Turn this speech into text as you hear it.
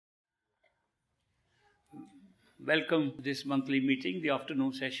Welcome to this monthly meeting, the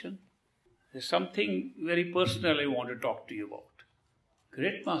afternoon session. There's something very personal I want to talk to you about.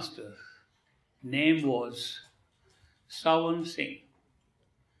 Great Master's name was Sawan Singh.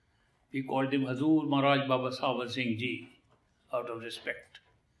 We called him Hazur Maharaj Baba Sawan Singh Ji out of respect.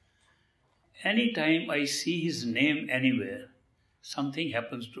 Anytime I see his name anywhere, something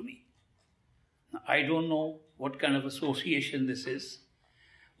happens to me. I don't know what kind of association this is,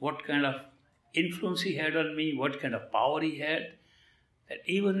 what kind of influence he had on me, what kind of power he had, that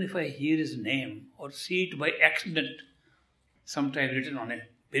even if I hear his name or see it by accident, sometime written on a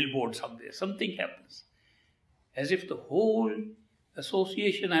billboard somewhere, something happens. As if the whole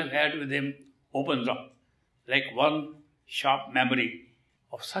association I've had with him opens up, like one sharp memory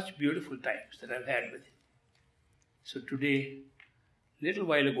of such beautiful times that I've had with him. So today, a little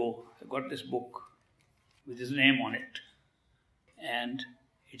while ago, I got this book with his name on it, and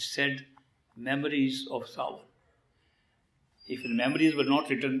it said, Memories of Sawan. If the memories were not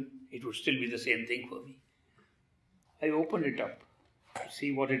written, it would still be the same thing for me. I opened it up to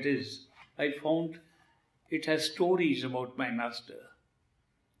see what it is. I found it has stories about my master.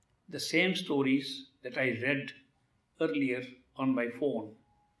 The same stories that I read earlier on my phone.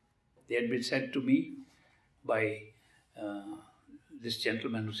 They had been sent to me by this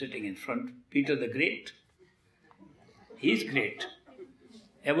gentleman who's sitting in front, Peter the Great. He's great.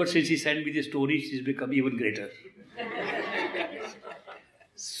 Ever since he sent me the stories, he's become even greater.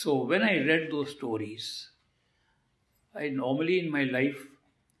 So when I read those stories, I normally in my life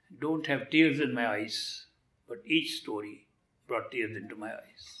don't have tears in my eyes, but each story brought tears into my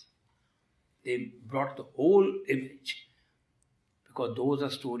eyes. They brought the whole image, because those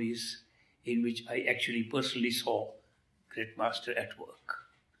are stories in which I actually personally saw Great Master at work.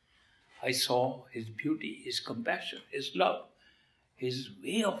 I saw his beauty, his compassion, his love, his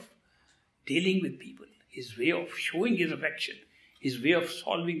way of dealing with people, his way of showing his affection, his way of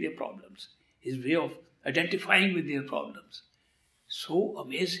solving their problems, his way of identifying with their problems. So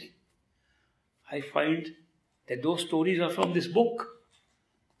amazing. I find that those stories are from this book.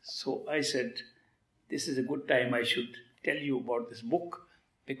 So I said, this is a good time I should tell you about this book,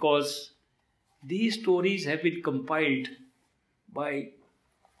 because these stories have been compiled by,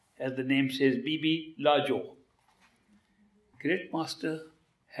 as the name says, B.B. Lajo. Great Master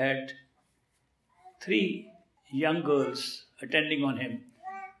had 3 young girls attending on him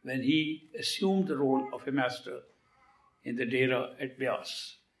when he assumed the role of a master in the Dera at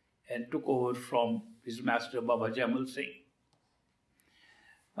Byas and took over from his master Baba Jamal Singh.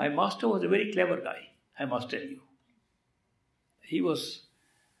 My master was a very clever guy, I must tell you. He was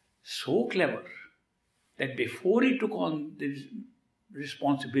so clever that before he took on this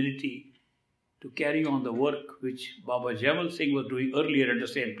responsibility to carry on the work which Baba Jamal Singh was doing earlier at the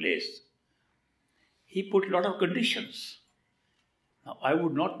same place, he put a lot of conditions. Now, I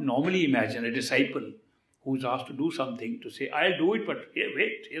would not normally imagine a disciple who's asked to do something to say, I'll do it, but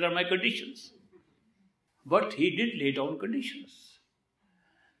here are my conditions. But he did lay down conditions.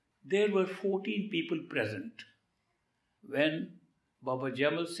 There were 14 people present when Baba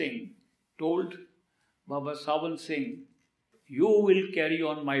Jamal Singh told Baba Sawan Singh, you will carry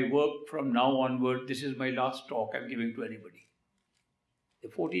on my work from now onward. This is my last talk I'm giving to anybody. The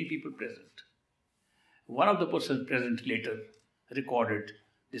 14 people present. One of the persons present later recorded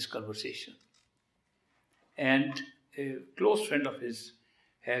this conversation. And a close friend of his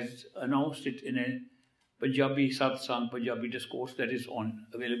has announced it in a Punjabi satsang, Punjabi discourse that is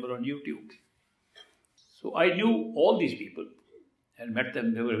available on YouTube. So I knew all these people and met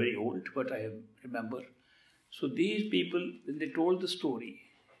them. They were very old, but I remember. So these people, when they told the story,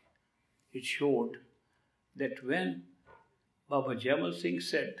 it showed that when Baba Jamal Singh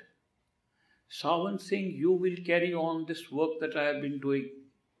said, Sawan Singh, you will carry on this work that I have been doing.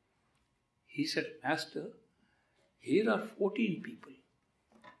 He said, Master, here are 14 people,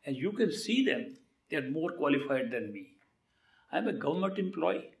 and you can see them. They are more qualified than me. I am a government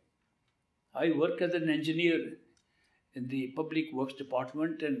employee. I work as an engineer in the public works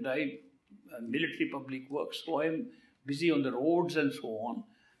department, and military public works, so I am busy on the roads and so on.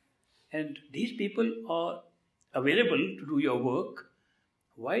 And these people are available to do your work.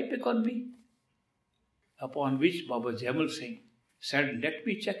 Why pick on me? Upon which Baba Jamal Singh said, let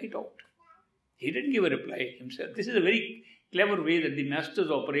me check it out. He didn't give a reply himself. This is a very clever way that the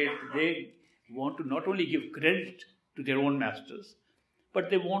masters operate. They want to not only give credit to their own masters, but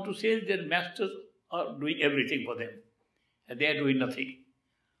they want to say their masters are doing everything for them, and they are doing nothing.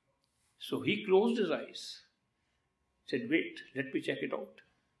 So he closed his eyes, said, wait, let me check it out.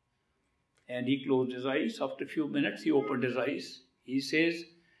 And he closed his eyes. After a few minutes, he opened his eyes. He says,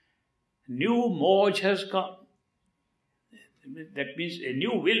 new Moj has come. That means a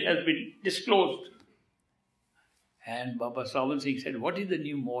new will has been disclosed. And Baba Sawan Singh said, what is the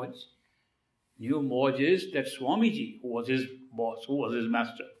new Moj? New Moj is that Swamiji, who was his boss, who was his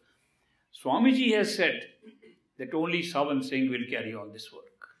master, Swamiji has said that only Sawan Singh will carry on this work.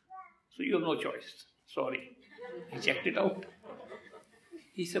 So you have no choice. Sorry. He checked it out.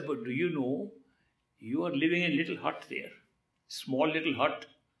 He said, but do you know, you are living in a little hut there. Small little hut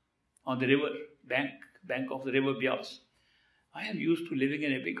on the river, bank of the river Byas. I am used to living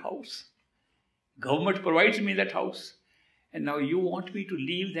in a big house. Government provides me that house. And now you want me to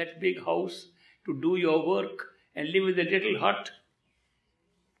leave that big house to do your work and live in a little hut?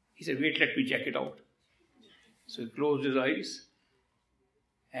 He said, wait, let me check it out. So he closed his eyes.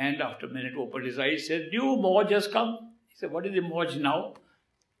 And after a minute opened his eyes, said, new Moj has come. He said, what is the Moj now?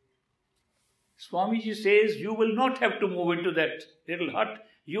 Swamiji says, you will not have to move into that little hut.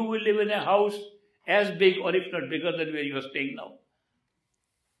 You will live in a house as big or if not bigger than where you are staying now.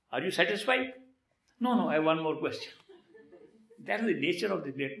 Are you satisfied? No, I have one more question. That is the nature of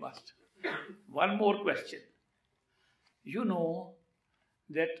the great master. One more question. You know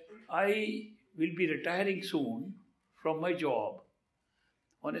that I will be retiring soon from my job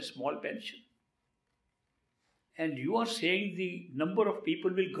on a small pension. And you are saying the number of people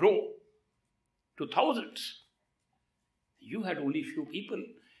will grow to thousands. You had only few people,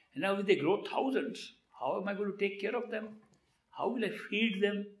 and now if they grow thousands, how am I going to take care of them? How will I feed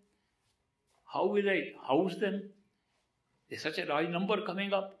them? How will I house them? There's such a large number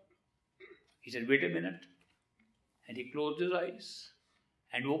coming up. He said, wait a minute. And he closed his eyes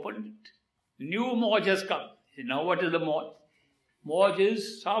and opened it. New Moj has come. He said, now what is the Moj? Moj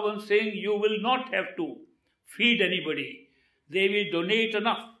is, Sawan Singh, you will not have to feed anybody. They will donate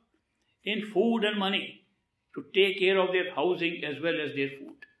enough in food and money to take care of their housing as well as their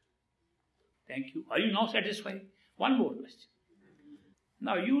food. Thank you. Are you now satisfied? One more question.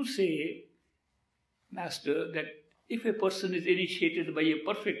 Now you say, Master, that if a person is initiated by a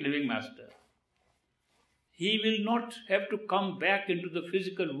perfect living master, he will not have to come back into the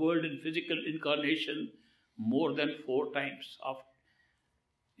physical world in physical incarnation more than 4 times, after,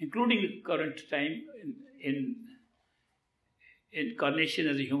 including the current time in incarnation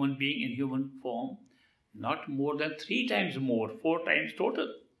as a human being in human form, not more than 3 times more, 4 times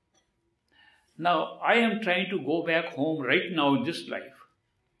total. Now, I am trying to go back home right now in this life.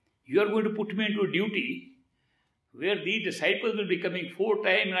 You are going to put me into a duty where the disciples will be coming 4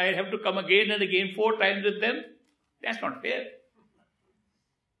 times and I have to come again and again 4 times with them? That's not fair.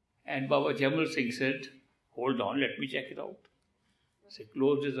 And Baba Jamal Singh said, hold on, let me check it out. So he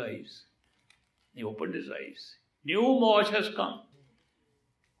closed his eyes. He opened his eyes. New Moj has come.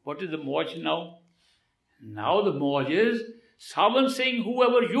 What is the Moj now? Now the Moj is Sawan Singh,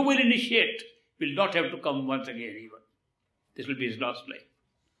 whoever you will initiate, will not have to come once again even. This will be his last life.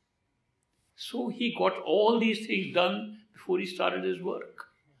 So he got all these things done before he started his work.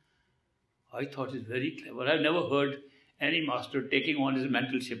 I thought it's very clever. I've never heard any master taking on his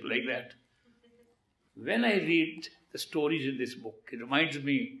mentorship like that. When I read the stories in this book, it reminds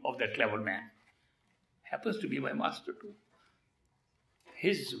me of that clever man. Happens to be my master too.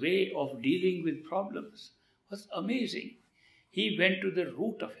 His way of dealing with problems was amazing. He went to the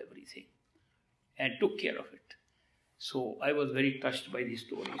root of everything and took care of it. So I was very touched by these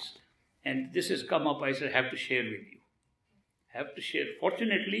stories. And this has come up, I said, I have to share with you. Have to share.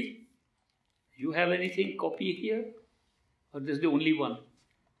 Fortunately, you have anything copy here? Or this is the only one?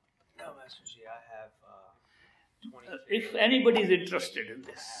 No, Master Ji, I have 20. If anybody is interested in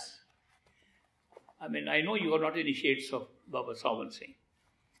this, I mean, I know you are not initiates of Baba Sawan Singh.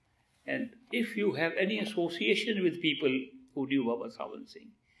 And if you have any association with people who knew Baba Sawan Singh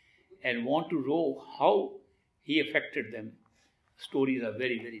and want to know how he affected them, stories are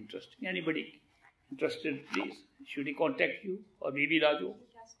very, very interesting. Anybody interested, please, should he contact you or Bibi Raju?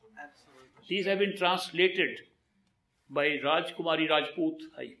 Absolutely. These have been translated by Rajkumari Rajput.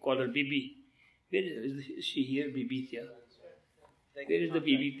 I call her Bibi. Where is she here, Bibi? Here. Where is the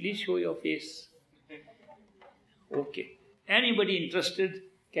Bibi? Please show your face. Okay. Anybody interested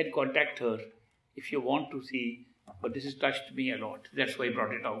can contact her if you want to see. But this has touched me a lot. That's why I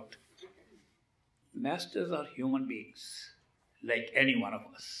brought it out. Masters are human beings, like any one of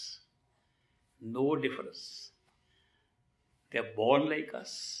us. No difference. They are born like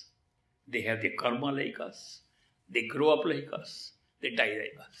us. They have their karma like us. They grow up like us. They die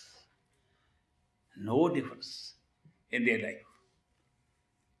like us. No difference in their life.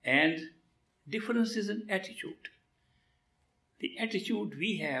 And difference is in attitude. The attitude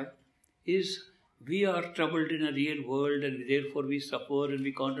we have is We are troubled in a real world and therefore we suffer and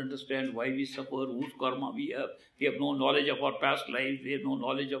we can't understand why we suffer, whose karma we have. We have no knowledge of our past lives, we have no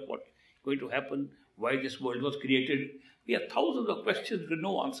knowledge of what's going to happen, why this world was created. We have thousands of questions with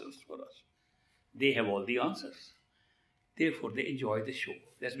no answers for us. They have all the answers. Therefore they enjoy the show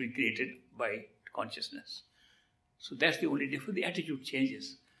that's been created by consciousness. So that's the only difference. The attitude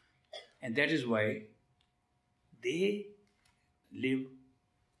changes. And that is why they live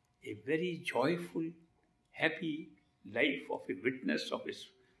a very joyful, happy life of a witness, of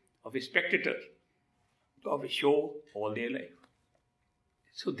a spectator, of a show all their life.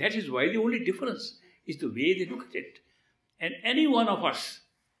 So that is why the only difference is the way they look at it. And any one of us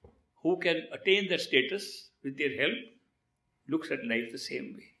who can attain that status with their help looks at life the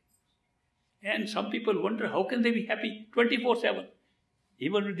same way. And some people wonder how can they be happy 24/7?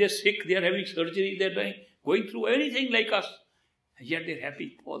 Even when they're sick, they are having surgery, they're going through anything like us. And yet they're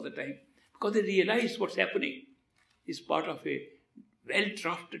happy all the time. Because they realize what's happening is part of a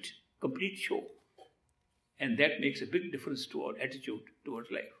well-drafted, complete show. And that makes a big difference to our attitude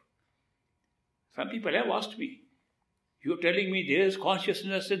towards life. Some people have asked me, you're telling me there's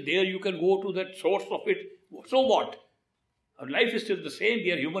consciousness and there you can go to that source of it. So what? Our life is still the same.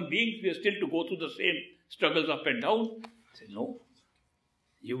 We are human beings. We are still to go through the same struggles up and down. I say, no.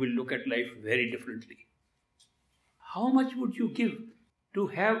 You will look at life very differently. How much would you give to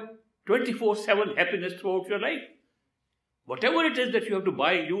have 24/7 happiness throughout your life? Whatever it is that you have to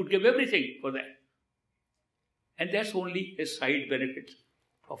buy, you would give everything for that. And that's only a side benefit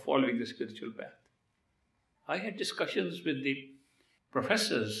of following the spiritual path. I had discussions with the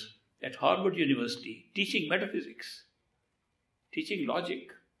professors at Harvard University teaching metaphysics, teaching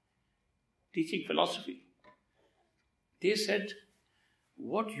logic, teaching philosophy. They said,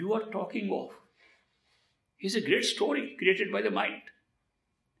 what you are talking of is a great story created by the mind.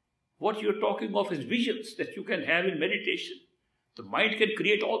 What you're talking of is visions that you can have in meditation. The mind can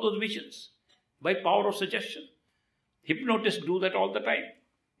create all those visions by power of suggestion. Hypnotists do that all the time.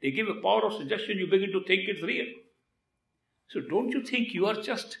 They give a power of suggestion, you begin to think it's real. So don't you think you are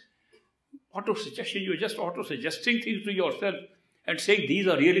just auto-suggestion, you're just auto-suggesting things to yourself and saying these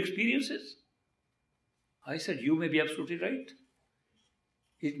are real experiences? I said, you may be absolutely right.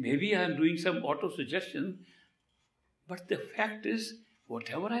 It maybe I am doing some auto-suggestion, but the fact is,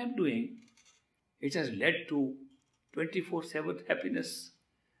 whatever I am doing, it has led to 24/7 happiness.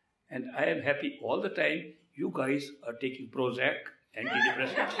 And I am happy all the time. You guys are taking Prozac,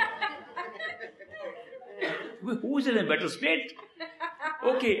 antidepressants. Who is in a better state?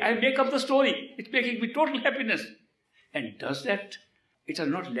 Okay, I make up the story. It's making me total happiness. And does that? It has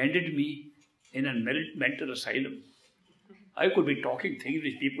not landed me in a mental asylum. I could be talking things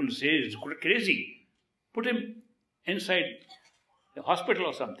which people say is crazy. Put him inside the hospital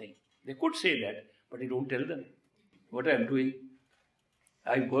or something. They could say that, but I don't tell them what I am doing.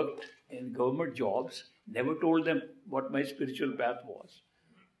 I worked in government jobs, never told them what my spiritual path was.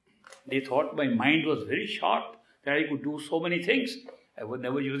 They thought my mind was very sharp, that I could do so many things. I was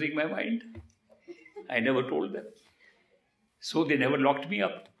never using my mind. I never told them. So they never locked me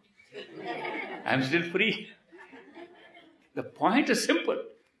up. I'm still free. The point is simple,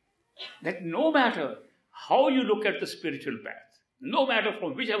 that no matter how you look at the spiritual path, no matter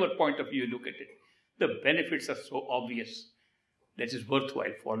from whichever point of view you look at it, the benefits are so obvious that it's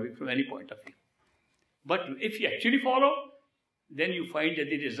worthwhile following from any point of view. But if you actually follow, then you find that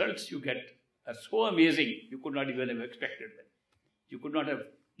the results you get are so amazing, you could not even have expected them. You could not have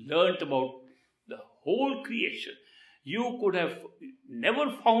learnt about the whole creation. You could have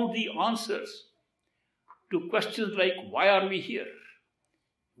never found the answers to questions like, why are we here?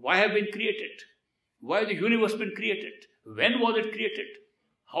 Why have we been created? Why has the universe been created? When was it created?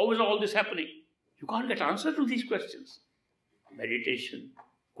 How is all this happening? You can't get answers to these questions. Meditation,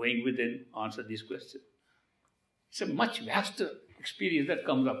 going within, answer these questions. It's a much vaster experience that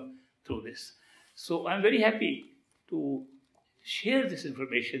comes up through this. So I'm very happy to share this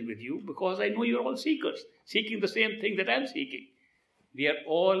information with you because I know you're all seekers, seeking the same thing that I'm seeking. We are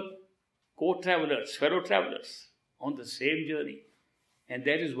all co-travelers, fellow travelers on the same journey. And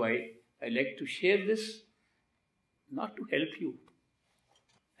that is why I like to share this, not to help you.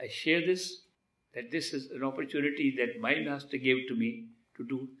 I share this, that this is an opportunity that my master gave to me to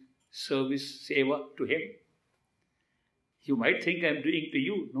do service, seva to him. You might think I'm doing it to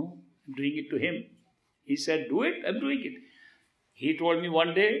you. No, I'm doing it to him. He said, do it, I'm doing it. He told me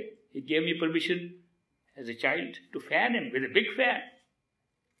one day, he gave me permission as a child to fan him with a big fan.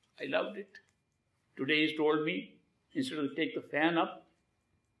 I loved it. Today he's told me, instead of take the fan up,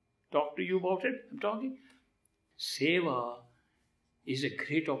 talk to you about it, I'm talking. Seva is a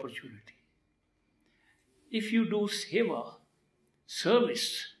great opportunity. If you do seva,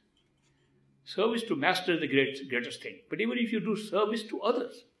 service to master is the greatest thing. But even if you do service to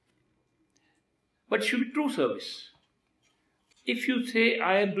others, but it should be true service. If you say,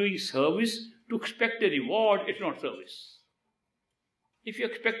 I am doing service to expect a reward, it's not service. If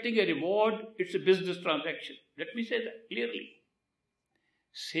you're expecting a reward, it's a business transaction. Let me say that clearly.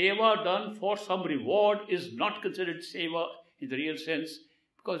 Seva done for some reward is not considered seva in the real sense,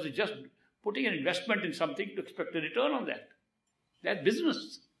 because it's just putting an investment in something to expect a return on that. That's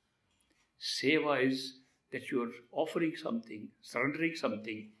business. Seva is that you're offering something, surrendering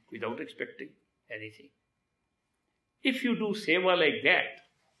something without expecting anything. If you do seva like that,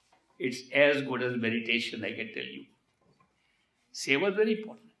 it's as good as meditation, I can tell you. Seva is very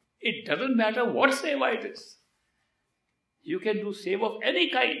important. It doesn't matter what seva it is. You can do seva of any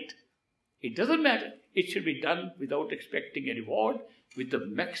kind. It doesn't matter. It should be done without expecting a reward, with the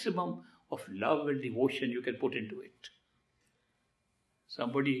maximum of love and devotion you can put into it.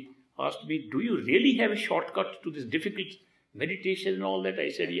 Somebody asked me, do you really have a shortcut to this difficult meditation and all that? I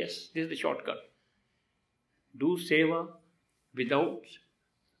said, yes, this is the shortcut. Do seva without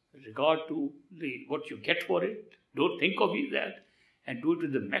regard to what you get for it. Don't think of that. And do it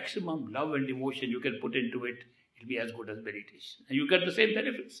with the maximum love and devotion you can put into it. It'll be as good as meditation. And you get the same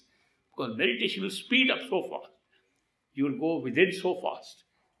benefits. Because meditation will speed up so fast. You will go within so fast.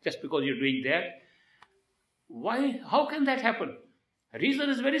 Just because you're doing that. Why? How can that happen? The reason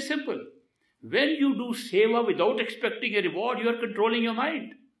is very simple. When you do seva without expecting a reward, you are controlling your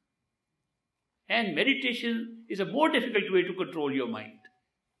mind. And meditation is a more difficult way to control your mind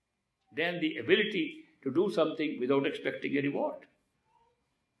than the ability to do something without expecting a reward.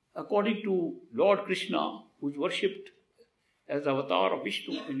 According to Lord Krishna, who is worshipped as the avatar of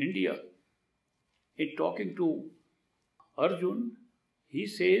Vishnu in India, in talking to Arjun, he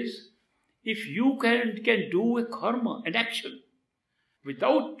says, if you can do a karma, an action,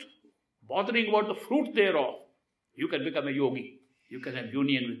 without bothering about the fruit thereof, you can become a yogi. You can have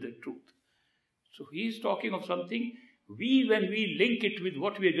union with the truth. So he is talking of something, when we link it with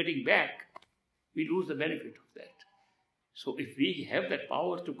what we are getting back, we lose the benefit of that. So if we have that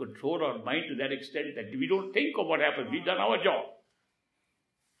power to control our mind to that extent that we don't think of what happened, we've done our job.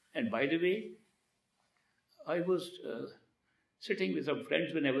 And by the way, I was sitting with some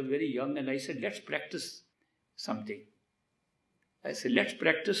friends when I was very young, and I said, let's practice something. I said, let's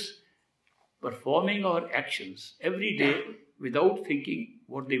practice performing our actions every day without thinking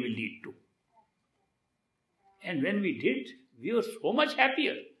what they will lead to. And when we did, we were so much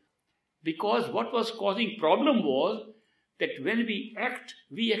happier, because what was causing problem was that when we act,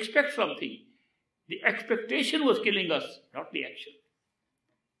 we expect something. The expectation was killing us, not the action.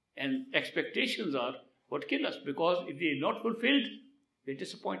 And expectations are what kill us, because if they are not fulfilled, we're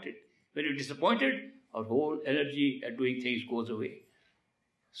disappointed. When you're disappointed, our whole energy at doing things goes away.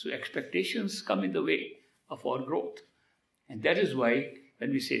 So expectations come in the way of our growth. And that is why when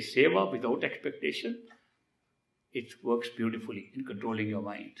we say seva without expectation, it works beautifully in controlling your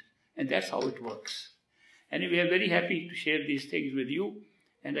mind. And that's how it works. Anyway, I'm very happy to share these things with you.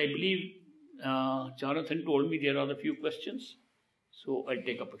 And I believe Jonathan told me there are a few questions. So I'll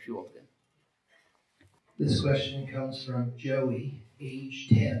take up a few of them. This question comes from Joey, age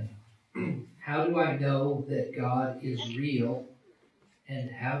 10. How do I know that God is real? And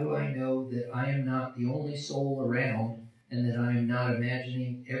how do I know that I am not the only soul around and that I am not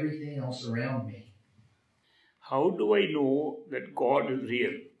imagining everything else around me? How do I know that God is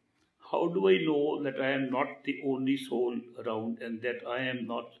real? How do I know that I am not the only soul around and that I am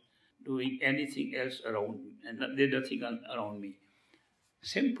not doing anything else around me and there's nothing around me?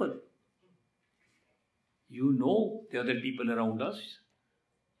 Simple. You know the other people around us.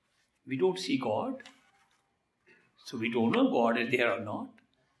 We don't see God. So we don't know God is there or not.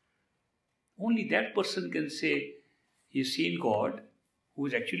 Only that person can say he's seen God who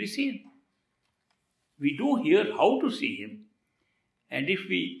is actually seen. We do hear how to see him. And if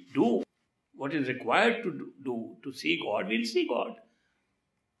we do what is required to do to see God, we'll see God.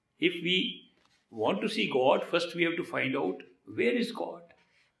 If we want to see God, first we have to find out where is God.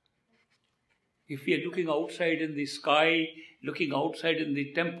 If we are looking outside in the sky, looking outside in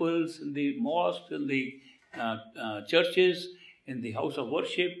the temples, in the mosques, in the churches, in the house of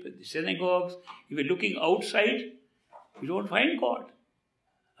worship, in the synagogues, if we're looking outside, we don't find God.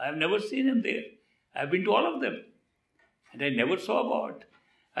 I have never seen him there. I've been to all of them. And I never saw God.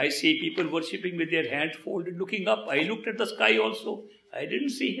 I see people worshipping with their hands folded, looking up. I looked at the sky also. I didn't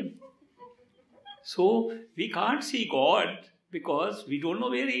see him. So we can't see God because we don't know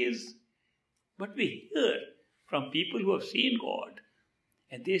where he is. But we hear from people who have seen God.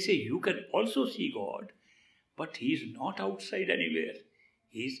 And they say, you can also see God. But he is not outside anywhere.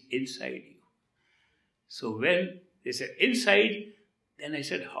 He is inside you. So when they said inside, then I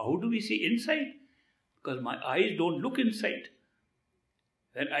said, how do we see inside? Because my eyes don't look inside.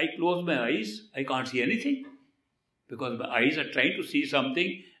 When I close my eyes, I can't see anything. Because my eyes are trying to see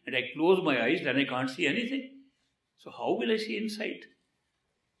something and I close my eyes, then I can't see anything. So how will I see inside?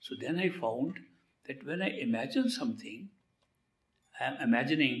 So then I found that when I imagine something, I am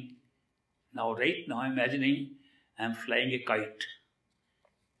imagining, right now I'm imagining I'm flying a kite.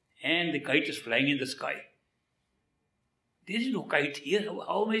 And the kite is flying in the sky. There is no kite here.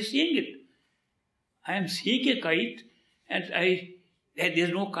 How am I seeing it? I am seeing a kite and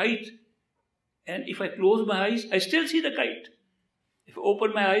there's no kite. And if I close my eyes, I still see the kite. If I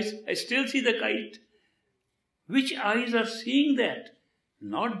open my eyes, I still see the kite. Which eyes are seeing that?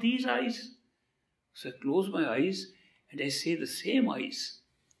 Not these eyes. So I close my eyes and I say the same eyes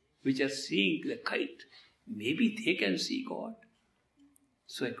which are seeing the kite. Maybe they can see God.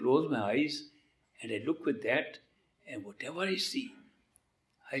 So I close my eyes and I look with that, and whatever I see,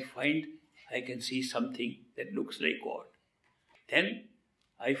 I find I can see something that looks like God. Then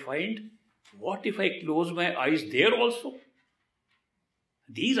I find, what if I close my eyes there also?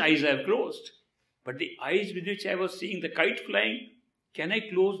 These eyes I have closed, but the eyes with which I was seeing the kite flying, can I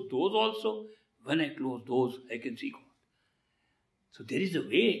close those also? When I close those, I can see God. So there is a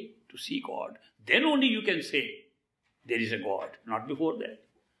way to see God. Then only you can say there is a God, not before that.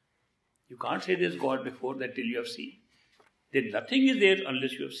 You can't say there's God before that till you have seen. Then nothing is there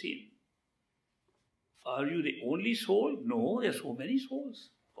unless you have seen. Are you the only soul? No, there are so many souls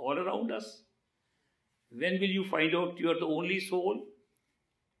all around us. When will you find out you are the only soul?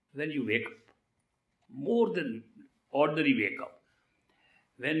 When you wake up. More than ordinary wake up.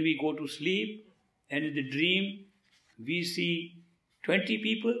 When we go to sleep and in the dream we see 20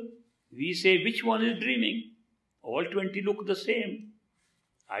 people, we say, which one is dreaming? All 20 look the same.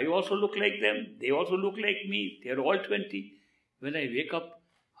 I also look like them. They also look like me. They are all 20. When I wake up,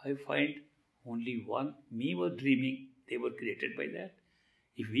 I find only one. Me was dreaming. They were created by that.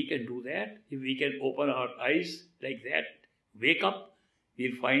 If we can do that, if we can open our eyes like that, wake up,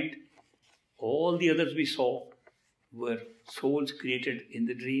 we'll find all the others we saw were souls created in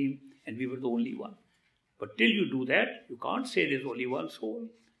the dream and we were the only one. But till you do that, you can't say there's only one soul.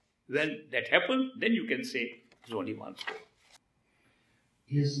 When that happens, then you can say there's only one soul.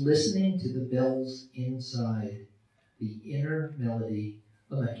 Is listening to the bells inside, the inner melody,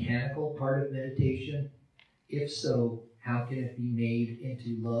 a mechanical part of meditation? If so, how can it be made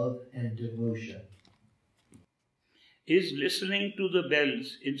into love and devotion? Is listening to the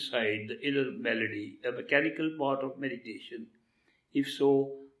bells inside, the inner melody, a mechanical part of meditation? If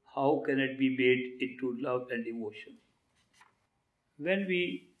so, how can it be made into love and devotion? When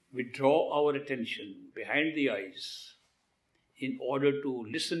we withdraw our attention behind the eyes in order to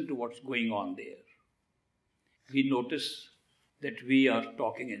listen to what's going on there, we notice that we are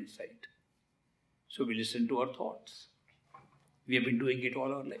talking inside. So we listen to our thoughts. We have been doing it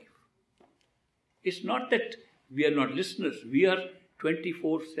all our life. It's not that we are not listeners. We are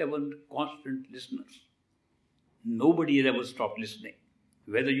 24/7 constant listeners. Nobody has ever stopped listening,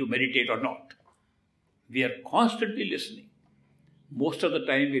 whether you meditate or not. We are constantly listening. Most of the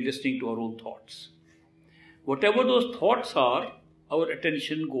time we are listening to our own thoughts. Whatever those thoughts are, our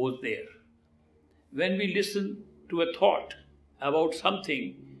attention goes there. When we listen to a thought about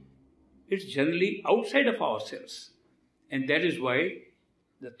something, it's generally outside of ourselves. And that is why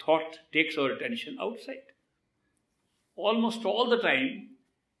the thought takes our attention outside. Almost all the time,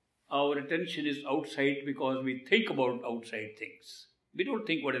 our attention is outside because we think about outside things. We don't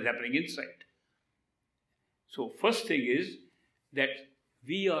think what is happening inside. So first thing is that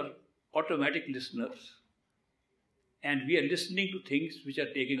we are automatic listeners and we are listening to things which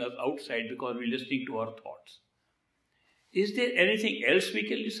are taking us outside because we're listening to our thoughts. Is there anything else we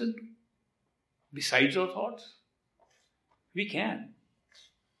can listen to besides our thoughts? We can.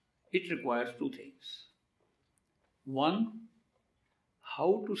 It requires two things. One,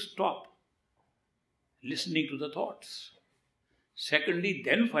 how to stop listening to the thoughts. Secondly,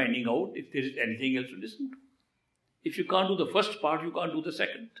 then finding out if there is anything else to listen to. If you can't do the first part, you can't do the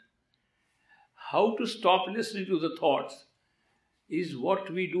second. How to stop listening to the thoughts is what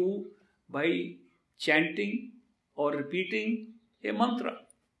we do by chanting or repeating a mantra.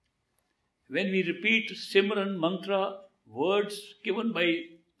 When we repeat Simran mantra, words given by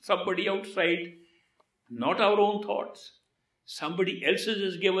somebody outside, not our own thoughts, somebody else's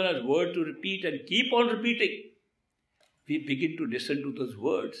has given us word to repeat and keep on repeating, we begin to listen to those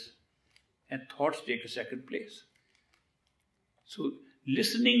words and thoughts take a second place. So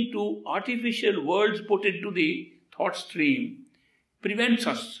listening to artificial words put into the thought stream prevents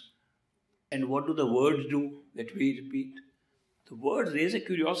us. And what do the words do that we repeat? The words raise a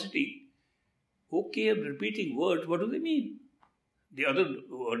curiosity. Okay, I'm repeating words, what do they mean? The other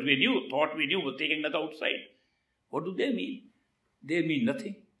word we knew, thought we knew, was taking us outside. What do they mean? They mean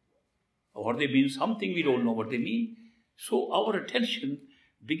nothing. Or they mean something, we don't know what they mean. So our attention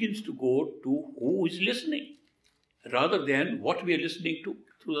begins to go to who is listening, rather than what we are listening to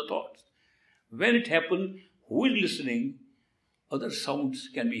through the thoughts. When it happens, who is listening, other sounds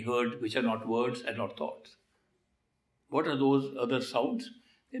can be heard which are not words and not thoughts. What are those other sounds?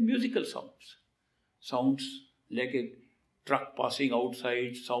 They're musical sounds. Sounds like a truck passing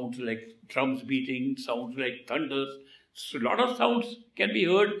outside, sounds like drums beating, sounds like thunders. So a lot of sounds can be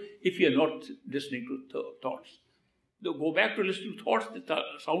heard if you are not listening to thoughts. So go back to listening to thoughts, the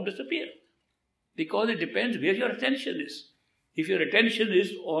sound disappears. Because it depends where your attention is. If your attention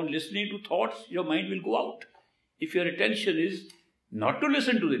is on listening to thoughts, your mind will go out. If your attention is not to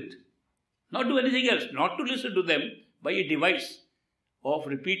listen to it, not do anything else, not to listen to them by a device of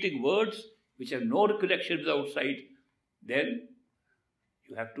repeating words which have no recollections outside, then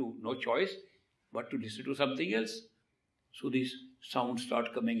you have no choice but to listen to something else. So these sounds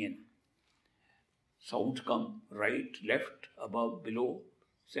start coming in. Sounds come right, left, above, below,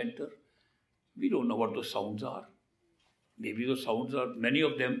 center. We don't know what those sounds are. Maybe those sounds are, many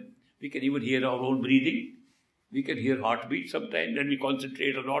of them, we can even hear our own breathing. We can hear heartbeat sometimes when we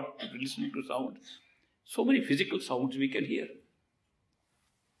concentrate a lot listening to sounds. So many physical sounds we can hear.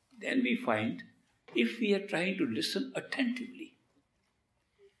 Then we find, if we are trying to listen attentively,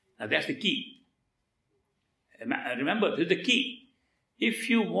 now that's the key. Remember, this is the key. If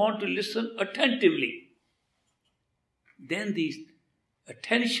you want to listen attentively, then the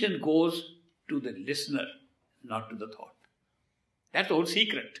attention goes to the listener, not to the thought. That's the whole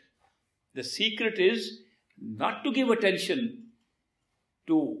secret. The secret is not to give attention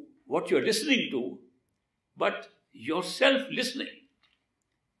to what you're listening to, but yourself listening.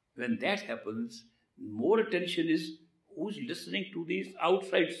 When that happens, more attention is who's listening to these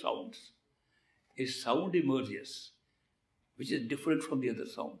outside sounds. A sound emerges, which is different from the other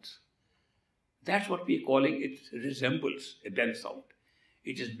sounds. That's what we are calling it resembles a bell sound.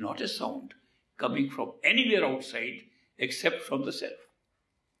 It is not a sound coming from anywhere outside except from the self.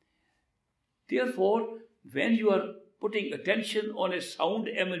 Therefore, when you are putting attention on a sound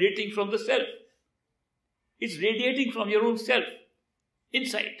emanating from the self, it's radiating from your own self,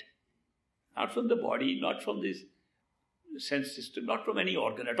 inside. Not from the body, not from this sense system, not from any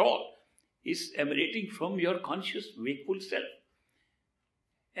organ at all. It's emanating from your conscious, wakeful self.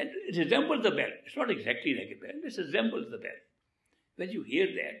 And it resembles the bell. It's not exactly like a bell, it resembles the bell. When you hear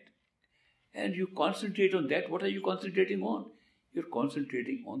that and you concentrate on that, what are you concentrating on? You're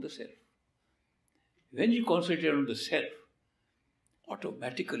concentrating on the self. When you concentrate on the self,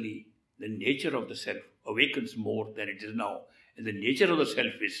 automatically the nature of the self awakens more than it is now. And the nature of the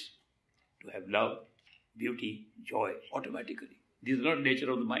self is to have love, beauty, joy, automatically. This is not the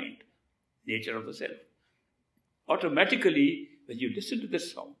nature of the mind, nature of the self. Automatically, when you listen to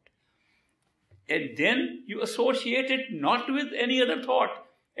this sound, and then you associate it not with any other thought,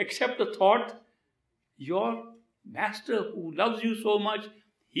 except the thought, your master who loves you so much,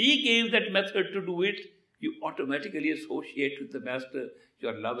 he gave that method to do it, you automatically associate with the master,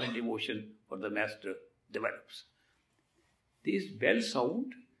 your love and devotion for the master develops. These bell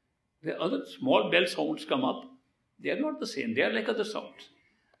sound, where other small bell sounds come up, they are not the same, they are like other sounds.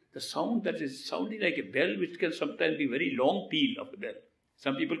 The sound that is sounding like a bell, which can sometimes be very long peal of a bell.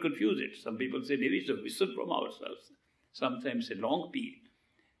 Some people confuse it. Some people say maybe it's a whistle from ourselves. Sometimes a long peal.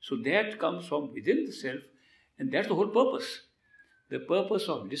 So that comes from within the self, and that's the whole purpose. The purpose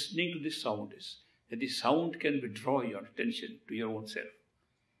of listening to this sound is that the sound can withdraw your attention to your own self.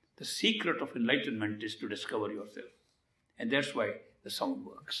 The secret of enlightenment is to discover yourself. And that's why the sound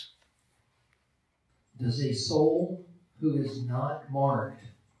works. Does a soul who is not marked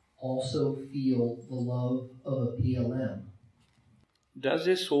also feel the love of a PLM? Does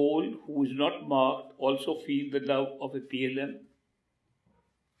a soul who is not marked also feel the love of a PLM?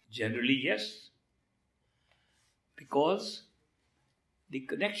 Generally, yes. Because the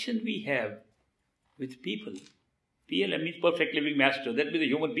connection we have with people, PLM means perfect living master, that means a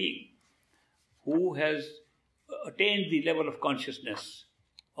human being who has attained the level of consciousness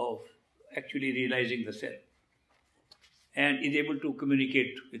of actually realizing the self and is able to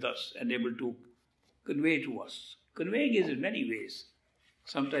communicate with us and able to convey to us. Conveying is in many ways.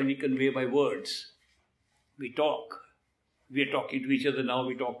 Sometimes we convey by words. We talk. We are talking to each other now.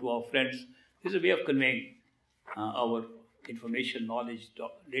 We talk to our friends. This is a way of conveying our information, knowledge,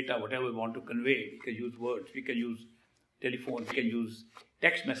 data, whatever we want to convey. We can use words, we can use telephones, we can use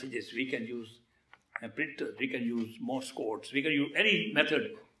text messages, we can use printers, we can use Morse codes, we can use any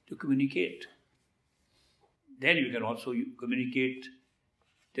method to communicate. Then you can also communicate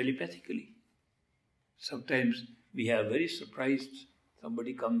telepathically. Sometimes we are very surprised.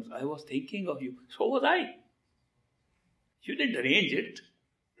 Somebody comes, I was thinking of you. So was I. You didn't arrange it.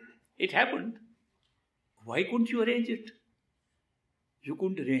 It happened. Why couldn't you arrange it? You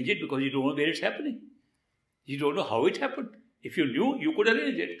couldn't arrange it because you don't know where it's happening. You don't know how it happened. If you knew, you could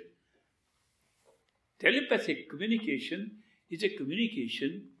arrange it. Telepathic communication is a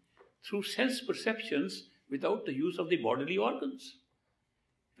communication through sense perceptions without the use of the bodily organs.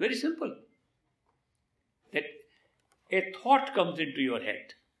 Very simple. That a thought comes into your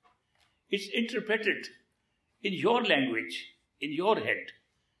head. It's interpreted in your language, in your head,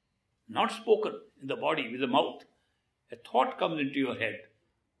 not spoken in the body with the mouth. A thought comes into your head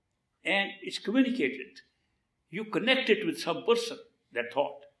and it's communicated. You connect it with some person, that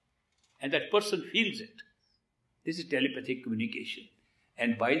thought, and that person feels it. This is telepathic communication.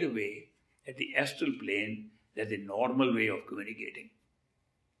 And by the way, at the astral plane, that's the normal way of communicating.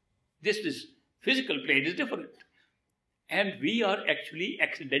 This physical plane is different. And we are actually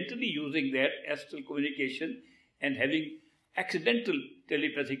accidentally using that astral communication and having accidental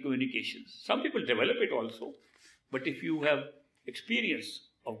telepathic communications. Some people develop it also, but if you have experience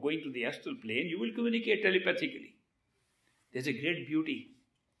of going to the astral plane, you will communicate telepathically. There's a great beauty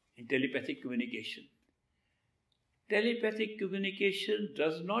in telepathic communication. Telepathic communication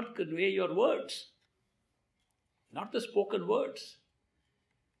does not convey your words, not the spoken words.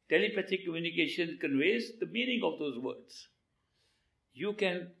 Telepathic communication conveys the meaning of those words. You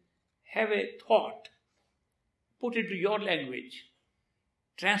can have a thought, put into your language,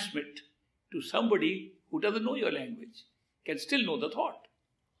 transmit to somebody who doesn't know your language, can still know the thought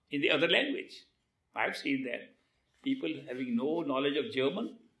in the other language. I've seen that. People having no knowledge of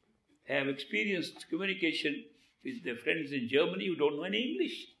German have experienced communication with their friends in Germany who don't know any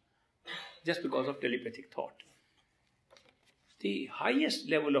English, just because of telepathic thought. The highest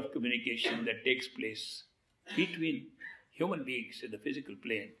level of communication that takes place between human beings in the physical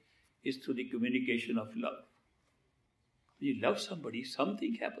plane is through the communication of love. When you love somebody,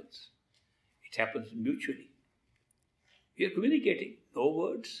 something happens. It happens mutually. We are communicating, no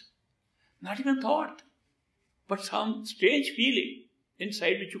words, not even thought, but some strange feeling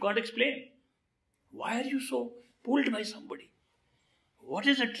inside which you can't explain. Why are you so pulled by somebody? What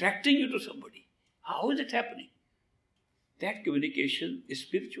is attracting you to somebody? How is it happening? That communication is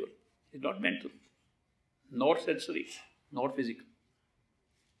spiritual, it's not mental, nor sensory, nor physical.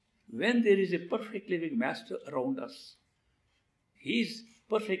 When there is a perfect living master around us, he is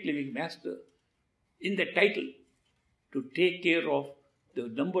perfect living master in the title to take care of the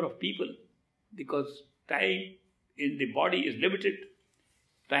number of people, because time in the body is limited,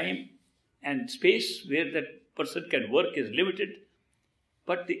 time and space where that person can work is limited,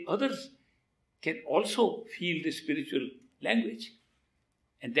 but the others can also feel the spiritual language.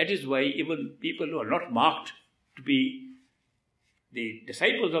 And that is why even people who are not marked to be the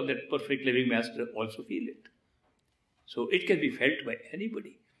disciples of that perfect living master also feel it. So it can be felt by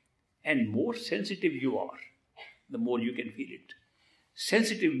anybody. And more sensitive you are, the more you can feel it.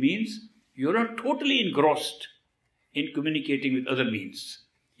 Sensitive means you're not totally engrossed in communicating with other means.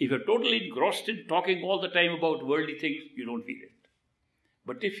 If you're totally engrossed in talking all the time about worldly things, you don't feel it.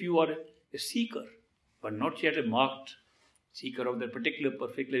 But if you are a seeker, but not yet a marked seeker of that particular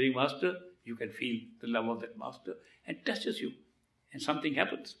perfect living master, you can feel the love of that master and touches you, and something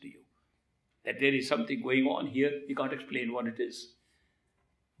happens to you. That there is something going on here, you can't explain what it is.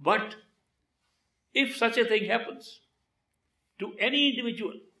 But if such a thing happens to any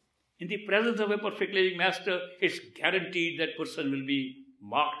individual in the presence of a perfect living master, it's guaranteed that person will be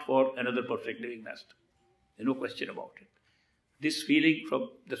marked for another perfect living master. There's no question about it. This feeling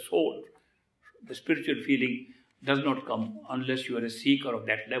from the soul, the spiritual feeling, does not come unless you are a seeker of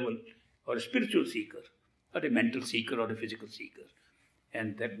that level, or a spiritual seeker, or a mental seeker, or a physical seeker.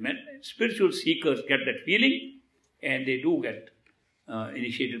 And that spiritual seekers get that feeling, and they do get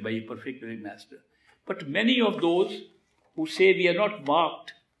initiated by a perfect living master. But many of those who say we are not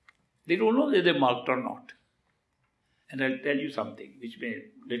marked, they don't know whether they're marked or not. And I'll tell you something which may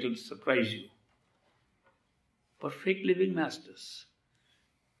little surprise you. Perfect living masters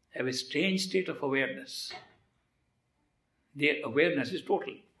have a strange state of awareness. Their awareness is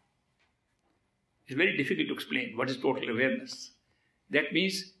total. It's very difficult to explain what is total awareness. That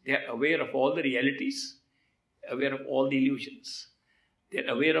means they are aware of all the realities, aware of all the illusions. They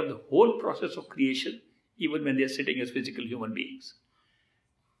are aware of the whole process of creation, even when they are sitting as physical human beings.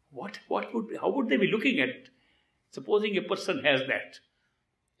 How would they be looking at? Supposing a person has that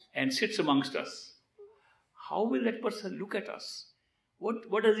and sits amongst us, how will that person look at us?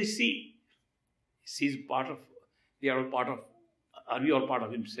 What does he see? He sees we are all part of, are we all part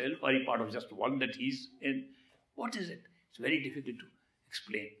of himself? Are we part of just one that he's in? What is it? It's very difficult to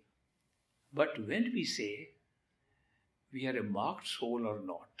explain. But when we say we are a marked soul or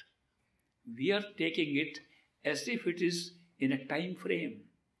not, we are taking it as if it is in a time frame.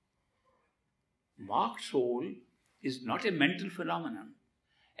 Marked soul is not a mental phenomenon,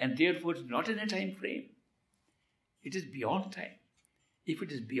 and therefore it's not in a time frame. It is beyond time. If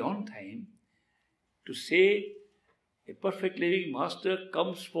it is beyond time, to say a perfect living master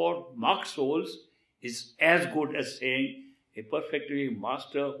comes for marked souls is as good as saying a perfect living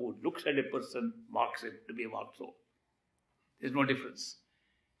master who looks at a person marks him to be a marked soul. There's no difference.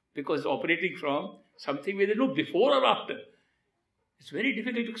 Because it's operating from something where there's no before or after. It's very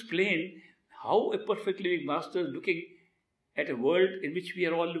difficult to explain how a perfect living master is looking at a world in which we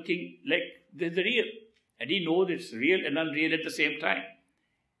are all looking like there's the real. And he knows it's real and unreal at the same time.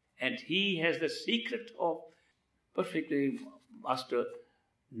 And he has the secret of perfect living master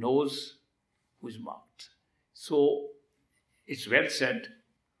knows who is marked. So it's well said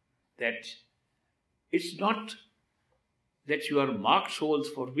that it's not that you are marked souls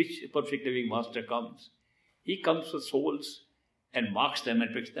for which a perfect living master comes. He comes for souls and marks them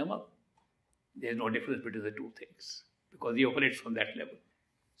and picks them up. There's no difference between the two things because he operates from that level.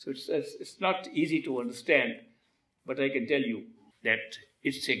 So it's not easy to understand, but I can tell you that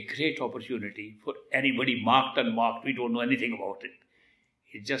it's a great opportunity for anybody marked, unmarked. We don't know anything about it.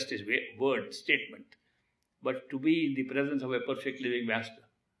 It's just a word statement. But to be in the presence of a perfect living master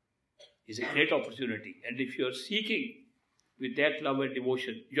is a great opportunity. And if you're seeking with that love and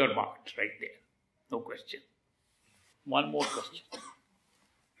devotion, you're marked right there. No question. One more question.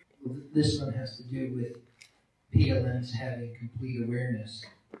 This one has to do with PLMs having complete awareness.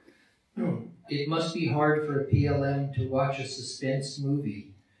 It must be hard for a PLM to watch a suspense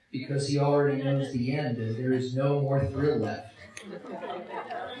movie because he already knows the end and there is no more thrill left.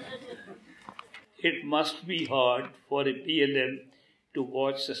 It must be hard for a PLM to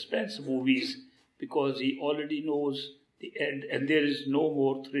watch suspense movies because he already knows the end and there is no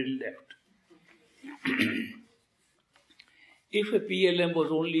more thrill left. If a PLM was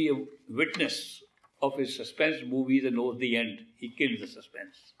only a witness of his suspense movies and knows the end, he kills the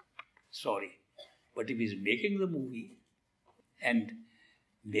suspense. Sorry. But if he's making the movie and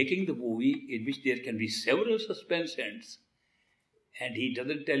making the movie in which there can be several suspense ends and he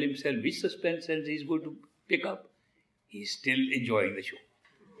doesn't tell himself which suspense ends he's going to pick up, he's still enjoying the show.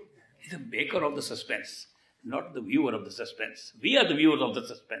 He's the maker of the suspense, not the viewer of the suspense. We are the viewers of the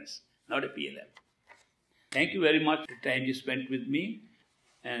suspense, not a PLM. Thank you very much for the time you spent with me,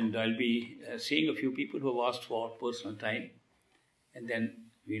 and I'll be seeing a few people who have asked for personal time, and then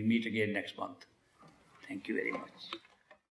we'll meet again next month. Thank you very much.